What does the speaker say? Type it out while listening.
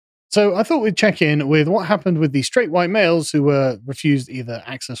So I thought we'd check in with what happened with the straight white males who were refused either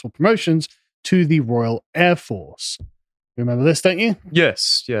access or promotions to the Royal Air Force. You remember this, don't you?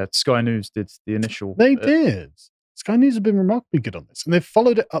 Yes, yeah. Sky News did the initial. They did. Sky News have been remarkably good on this, and they've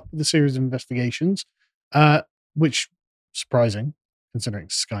followed it up with a series of investigations, which surprising considering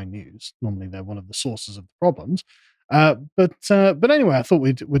Sky News. Normally, they're one of the sources of the problems. But anyway, I thought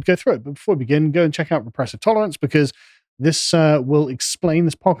we'd go through it. But before we begin, go and check out Repressive Tolerance, because this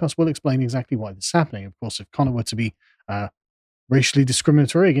podcast will explain exactly why this is happening. Of course, if Connor were to be racially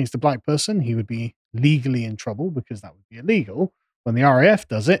discriminatory against a black person, he would be legally in trouble because that would be illegal. When the RAF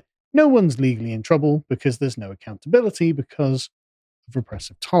does it, no one's legally in trouble because there's no accountability because of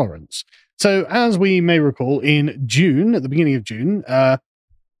repressive tolerance. So, as we may recall, in June, at the beginning of June,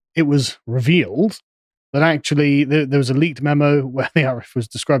 it was revealed that actually there was a leaked memo where the RAF was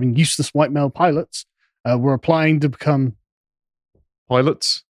describing useless white male pilots were applying to become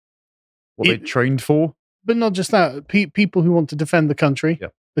pilots. What they trained for? But not just that, people who want to defend the country, yeah.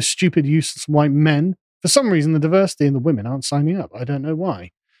 The stupid, useless white men. For some reason, the diversity in the women aren't signing up. I don't know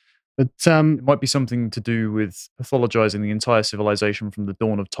why. But it might be something to do with pathologizing the entire civilization from the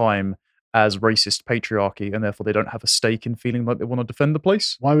dawn of time as racist patriarchy, and therefore they don't have a stake in feeling like they want to defend the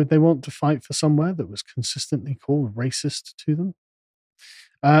place. Why would they want to fight for somewhere that was consistently called racist to them?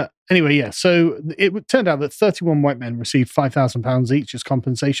 Anyway, yeah, so it turned out that 31 white men received £5,000 each as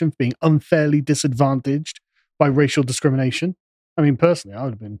compensation for being unfairly disadvantaged by racial discrimination. I mean, personally, I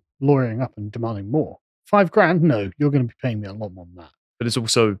would have been lawyering up and demanding more. $5,000? No, you're going to be paying me a lot more than that. But it's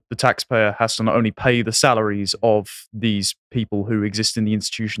also the taxpayer has to not only pay the salaries of these people who exist in the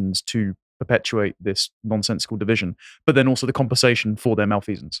institutions to perpetuate this nonsensical division, but then also the compensation for their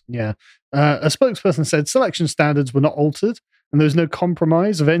malfeasance. Yeah. A spokesperson said selection standards were not altered, and there was no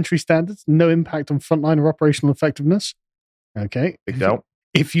compromise of entry standards, no impact on frontline or operational effectiveness. Okay. Big doubt.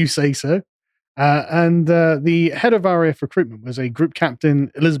 If you say so. And the head of RAF recruitment was a group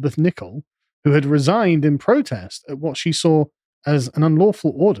captain, Elizabeth Nichol, who had resigned in protest at what she saw as an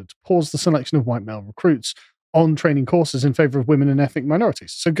unlawful order to pause the selection of white male recruits on training courses in favor of women and ethnic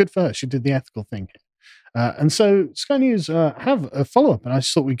minorities. So good for her. She did the ethical thing here. And so Sky News have a follow-up, and I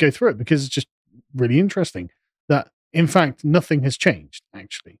just thought we'd go through it because it's just really interesting that, in fact, nothing has changed,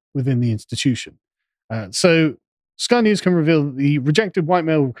 actually, within the institution. So Sky News can reveal that the rejected white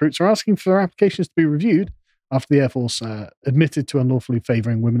male recruits are asking for their applications to be reviewed after the Air Force admitted to unlawfully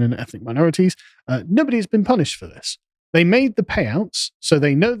favouring women and ethnic minorities. Nobody has been punished for this. They made the payouts, so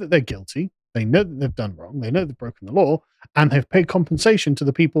they know that they're guilty. They know that they've done wrong. They know they've broken the law, and they've paid compensation to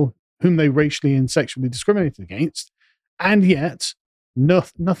the people whom they racially and sexually discriminated against. And yet,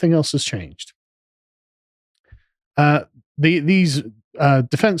 nothing else has changed. These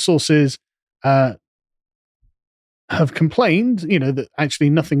defense sources have complained, that actually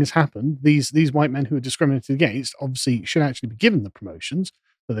nothing has happened. These white men who are discriminated against obviously should actually be given the promotions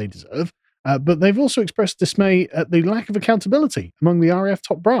that they deserve. But they've also expressed dismay at the lack of accountability among the RAF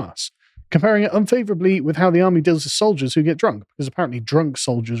top brass, comparing it unfavorably with how the army deals with soldiers who get drunk, because apparently drunk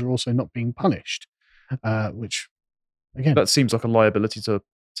soldiers are also not being punished, which, again... That seems like a liability to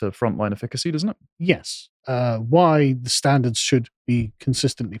frontline efficacy, doesn't it? Yes. Why the standards should be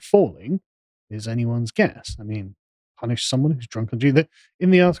consistently falling is anyone's guess. I mean, punish someone who's drunk on duty.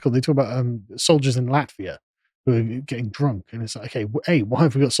 In the article, they talk about soldiers in Latvia who are getting drunk. And it's like, okay, A, why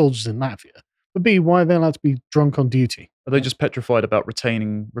have we got soldiers in Latvia? But B, why are they allowed to be drunk on duty? Are they just petrified about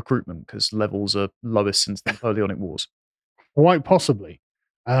retaining recruitment because levels are lowest since the Napoleonic Wars? Quite possibly.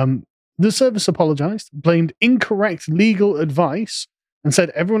 The service apologized, blamed incorrect legal advice, and said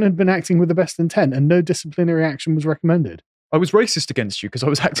everyone had been acting with the best intent and no disciplinary action was recommended. I was racist against you because I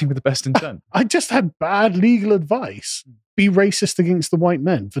was acting with the best intent. I just had bad legal advice. Be racist against the white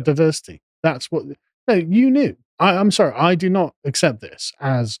men for diversity. That's what... No, you knew. I'm sorry. I do not accept this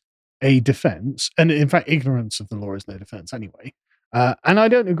as a defense. And in fact, ignorance of the law is no defense anyway. And I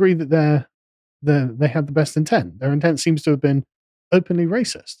don't agree that they had the best intent. Their intent seems to have been openly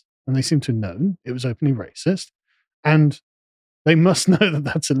racist. And they seem to have known it was openly racist. And they must know that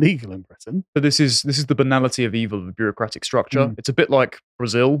that's illegal in Britain. But this is the banality of evil of the bureaucratic structure. It's a bit like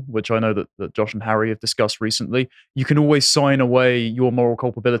Brazil, which I know that Josh and Harry have discussed recently. You can always sign away your moral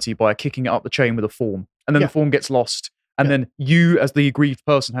culpability by kicking it up the chain with a form. And then the form gets lost. And then you, as the aggrieved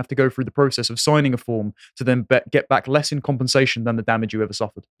person, have to go through the process of signing a form to then get back less in compensation than the damage you ever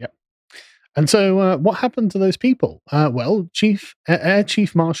suffered. Yep. And so what happened to those people? Well, Air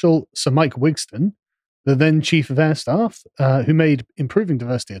Chief Marshal Sir Mike Wigston, the then Chief of Air Staff, who made improving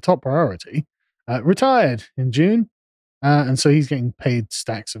diversity a top priority, retired in June. And so he's getting paid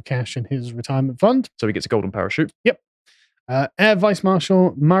stacks of cash in his retirement fund. So he gets a golden parachute. Yep. Air Vice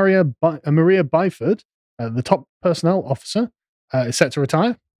Marshal Maria Byford, the top personnel officer, is set to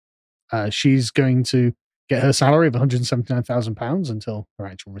retire. She's going to get her salary of £179,000 until her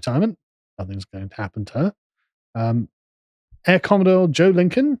actual retirement. Nothing's going to happen to her. Air Commodore Joe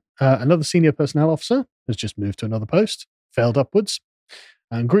Lincoln, another senior personnel officer, has just moved to another post, failed upwards.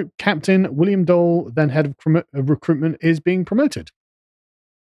 And Group Captain William Dole, then head of recruitment, is being promoted.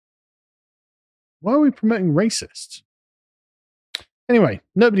 Why are we promoting racists? Anyway,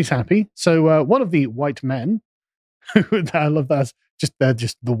 nobody's happy. So one of the white men, I love that, they're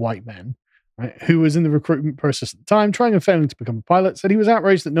just the white men, right, who was in the recruitment process at the time, trying and failing to become a pilot, said he was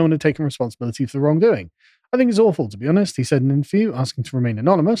outraged that no one had taken responsibility for the wrongdoing. I think it's awful, to be honest, he said in an interview, asking to remain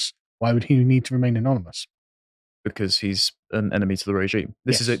anonymous. Why would he need to remain anonymous? Because he's an enemy to the regime.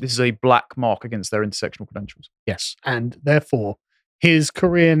 This Yes. is a black mark against their intersectional credentials. Yes, and therefore his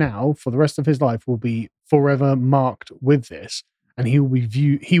career now for the rest of his life will be forever marked with this, and he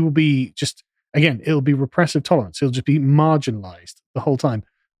will be just, again, it'll be repressive tolerance. He'll just be marginalized the whole time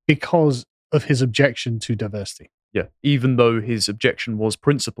because of his objection to diversity. Yeah, even though his objection was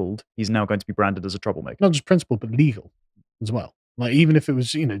principled, he's now going to be branded as a troublemaker. Not just principled, but legal as well. Like, even if it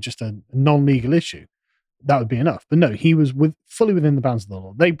was, just a non-legal issue, that would be enough. But no, he was fully within the bounds of the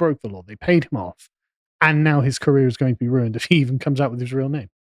law. They broke the law. They paid him off. And now his career is going to be ruined if he even comes out with his real name.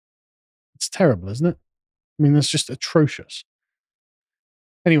 It's terrible, isn't it? I mean, that's just atrocious.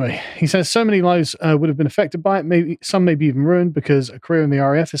 Anyway, he says so many lives would have been affected by it. Maybe some may be even ruined because a career in the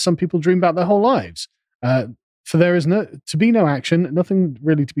RAF is some people dream about their whole lives. For there is to be no action, nothing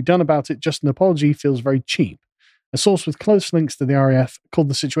really to be done about it. Just an apology feels very cheap. A source with close links to the RAF called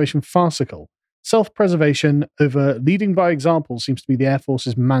the situation farcical. Self-preservation over leading by example seems to be the Air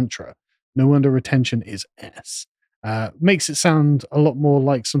Force's mantra. No wonder retention is S. Makes it sound a lot more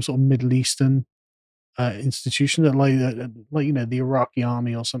like some sort of Middle Eastern institution, like the Iraqi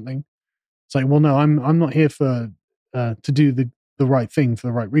army or something. It's like, well, no, I'm not here for to do the right thing for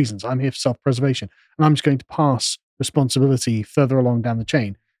the right reasons. I'm here for self-preservation, and I'm just going to pass responsibility further along down the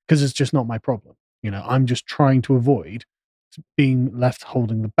chain because it's just not my problem. I'm just trying to avoid being left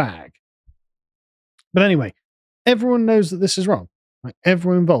holding the bag. But anyway, everyone knows that this is wrong. Right?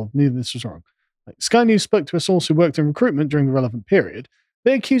 Everyone involved knew this was wrong. Sky News spoke to a source who worked in recruitment during the relevant period.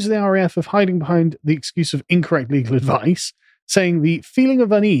 They accused the RAF of hiding behind the excuse of incorrect legal advice, saying the feeling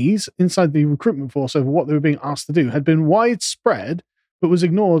of unease inside the recruitment force over what they were being asked to do had been widespread, but was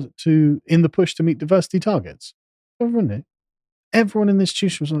ignored in the push to meet diversity targets. Everyone knew. Everyone in the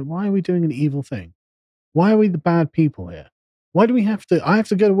institution was like, why are we doing an evil thing? Why are we the bad people here? Why do we have to? I have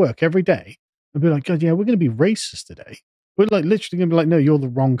to go to work every day and be like, God, yeah, we're going to be racist today. We're like literally going to be like, no, you're the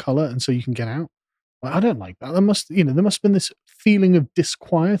wrong color, and so you can get out. Like, I don't like that. There must have been this feeling of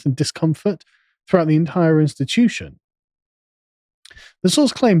disquiet and discomfort throughout the entire institution. The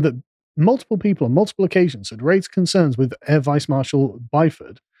source claimed that multiple people on multiple occasions had raised concerns with Air Vice Marshal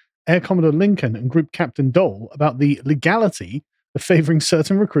Byford, Air Commodore Lincoln, and Group Captain Dole about the legality of favoring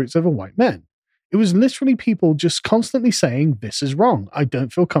certain recruits over white men. It was literally people just constantly saying, this is wrong. I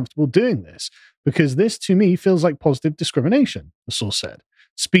don't feel comfortable doing this because this, to me, feels like positive discrimination, the source said,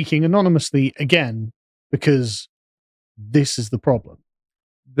 speaking anonymously again because this is the problem.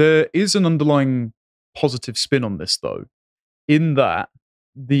 There is an underlying positive spin on this, though, in that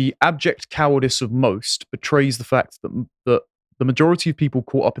the abject cowardice of most betrays the fact that the majority of people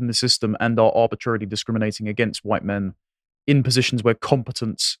caught up in the system and are arbitrarily discriminating against white men in positions where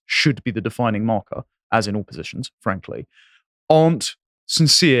competence should be the defining marker, as in all positions, frankly, aren't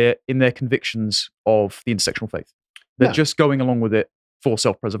sincere in their convictions of the intersectional faith. They're just going along with it for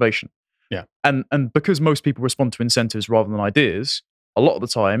self-preservation. Yeah. And because most people respond to incentives rather than ideas, a lot of the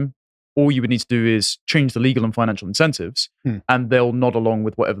time, all you would need to do is change the legal and financial incentives, and they'll nod along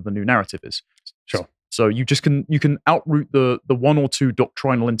with whatever the new narrative is. Sure. So you can outroot the one or two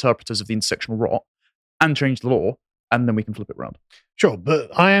doctrinal interpreters of the intersectional rot and change the law, and then we can flip it around. Sure, but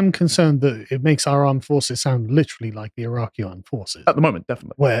I am concerned that it makes our armed forces sound literally like the Iraqi armed forces. At the moment,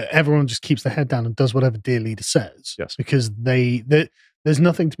 definitely. Where everyone just keeps their head down and does whatever dear leader says. Yes. Because there's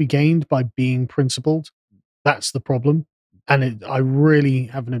nothing to be gained by being principled. That's the problem. And I really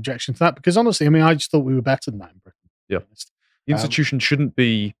have an objection to that because honestly, I mean, I just thought we were better than that in Britain. Yeah. The institution shouldn't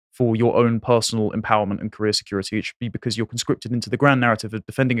be for your own personal empowerment and career security. It should be because you're conscripted into the grand narrative of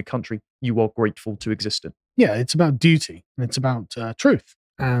defending a country you are grateful to exist in. Yeah, it's about duty, and it's about truth,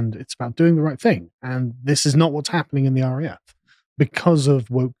 and it's about doing the right thing. And this is not what's happening in the RAF because of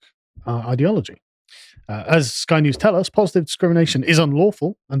woke ideology. As Sky News tell us, positive discrimination is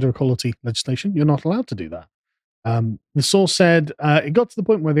unlawful under equality legislation. You're not allowed to do that. The source said it got to the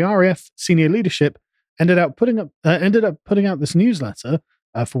point where the RAF senior leadership ended up putting out this newsletter,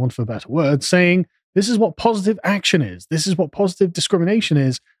 for want of a better word, saying this is what positive action is. This is what positive discrimination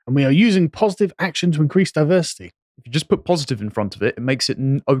is, and we are using positive action to increase diversity. If you just put positive in front of it, it makes it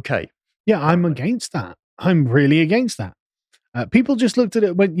okay. Yeah, I'm against that. I'm really against that. People just looked at it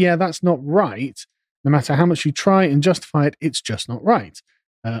and went, yeah, that's not right. No matter how much you try and justify it, it's just not right.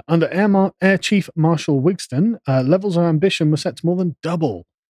 Under Air Chief Marshal Wigston, levels of ambition were set to more than double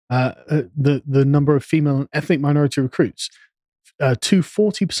the number of female and ethnic minority recruits to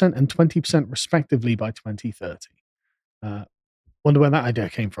 40% and 20% respectively by 2030. Wonder where that idea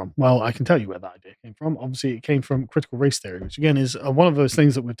came from. Well, I can tell you where that idea came from. Obviously, it came from critical race theory, which again is one of those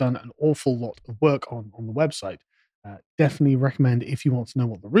things that we've done an awful lot of work on the website. Definitely recommend, if you want to know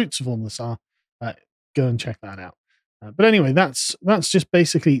what the roots of all this are, go and check that out. But anyway, that's just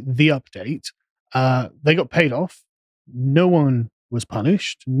basically the update. They got paid off. No one was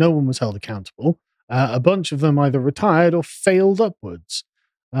punished. No one was held accountable. A bunch of them either retired or failed upwards.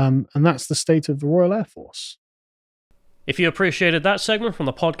 And that's the state of the Royal Air Force. If you appreciated that segment from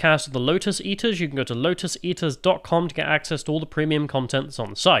the podcast of the Lotus Eaters, you can go to lotuseaters.com to get access to all the premium content that's on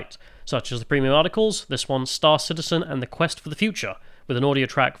the site, such as the premium articles, this one, Star Citizen, and The Quest for the Future, with an audio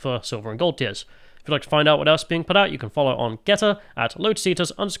track for silver and gold tiers. If you'd like to find out what else is being put out, you can follow on Getter at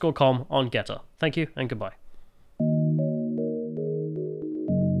lotuseaters_com on Getter. Thank you, and goodbye.